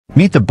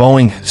Meet the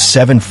Boeing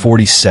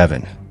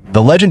 747,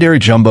 the legendary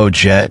jumbo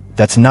jet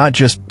that's not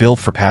just built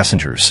for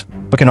passengers,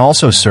 but can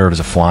also serve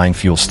as a flying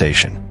fuel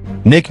station.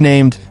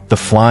 Nicknamed the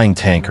Flying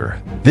Tanker,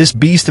 this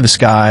beast of the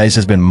skies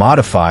has been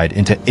modified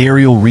into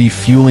aerial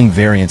refueling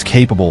variants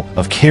capable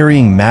of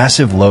carrying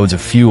massive loads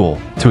of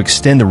fuel to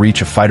extend the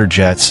reach of fighter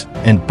jets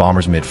and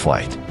bombers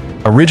mid-flight.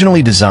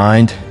 Originally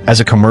designed as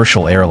a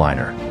commercial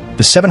airliner,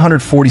 the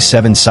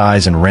 747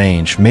 size and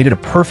range made it a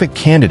perfect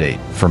candidate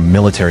for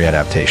military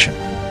adaptation.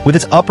 With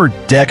its upper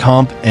deck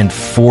hump and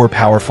 4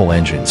 powerful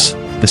engines,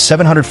 the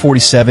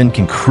 747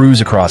 can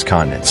cruise across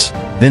continents,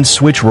 then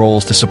switch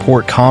roles to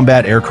support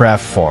combat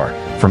aircraft far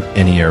from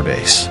any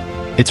airbase.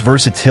 Its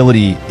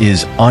versatility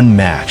is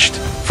unmatched,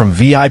 from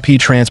VIP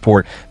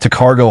transport to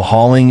cargo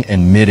hauling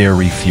and mid-air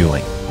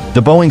refueling.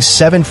 The Boeing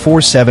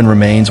 747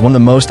 remains one of the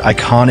most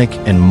iconic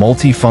and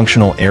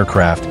multifunctional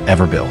aircraft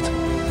ever built.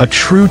 A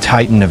true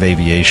titan of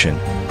aviation,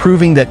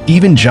 proving that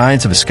even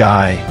giants of the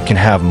sky can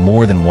have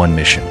more than one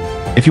mission.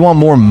 If you want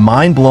more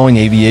mind-blowing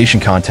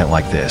aviation content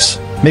like this,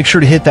 make sure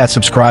to hit that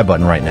subscribe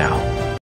button right now.